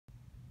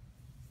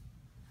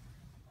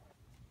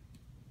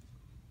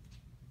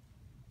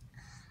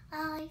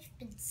I've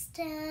been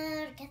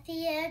staring at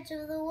the edge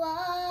of the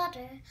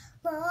water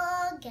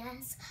long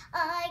as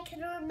I can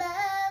remember,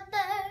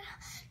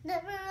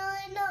 never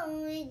really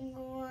knowing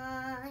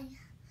why.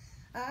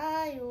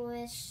 I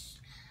wish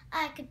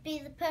I could be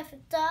the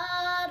perfect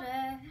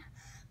daughter,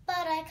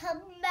 but I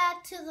come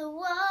back to the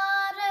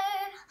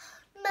water,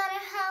 no matter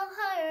how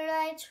hard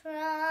I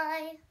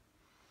try.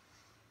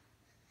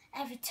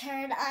 Every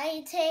turn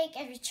I take,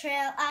 every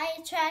trail I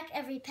track,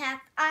 every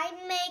path I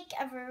make,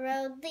 every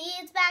road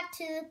leads back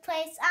to the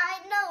place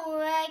I know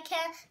where I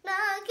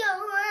cannot go,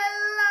 where I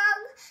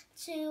long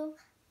to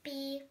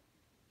be.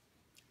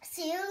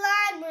 See a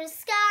line where the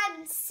sky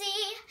and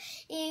sea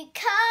it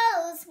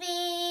calls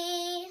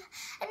me,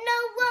 and no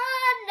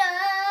one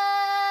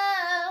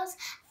knows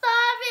how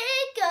far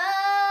it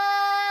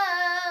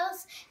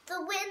goes. The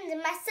wind in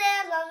my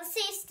sail on the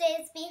sea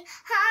stays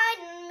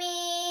behind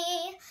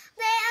me.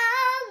 They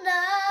all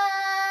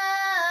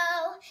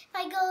know if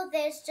I go,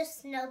 there's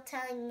just no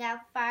telling how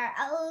far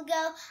I'll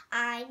go.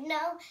 I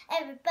know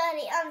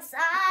everybody on this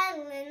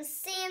island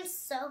seems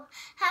so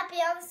happy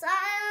on this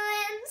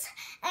island.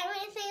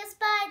 Everything is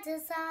by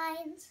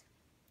design.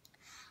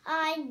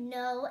 I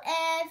know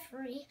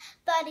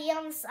everybody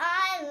on this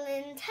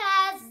island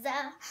has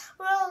a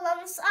role on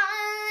this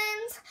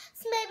island,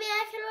 so maybe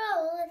I can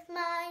roll with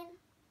mine.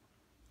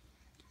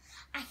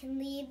 I can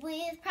lead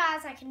with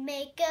pride, I can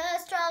make a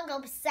struggle,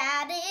 be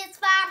satisfied if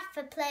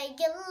I play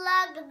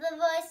along, but the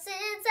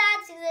voices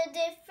asking the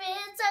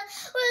difference of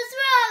what's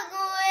wrong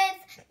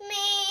with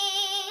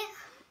me.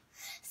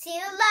 See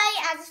the light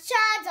as it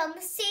shines on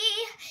the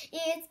sea,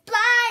 it's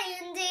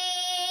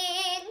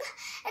blinding,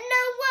 and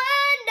no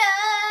one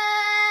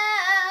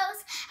knows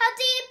how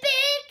deep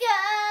it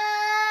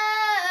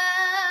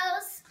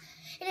goes.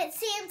 And it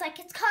seems like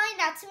it's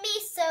calling out to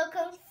me, so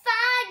come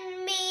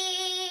find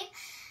me.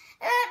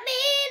 Let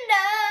me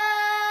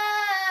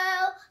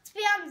know it's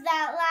beyond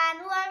that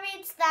line. Will I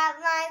reach that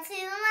line?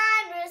 See the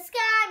line where the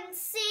sky and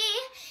sea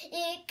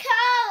it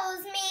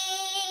calls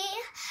me,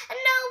 and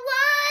no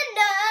one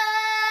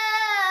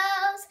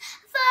knows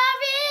how far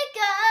it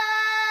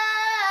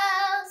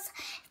goes.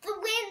 If the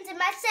wind in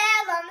my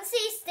sail on the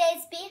sea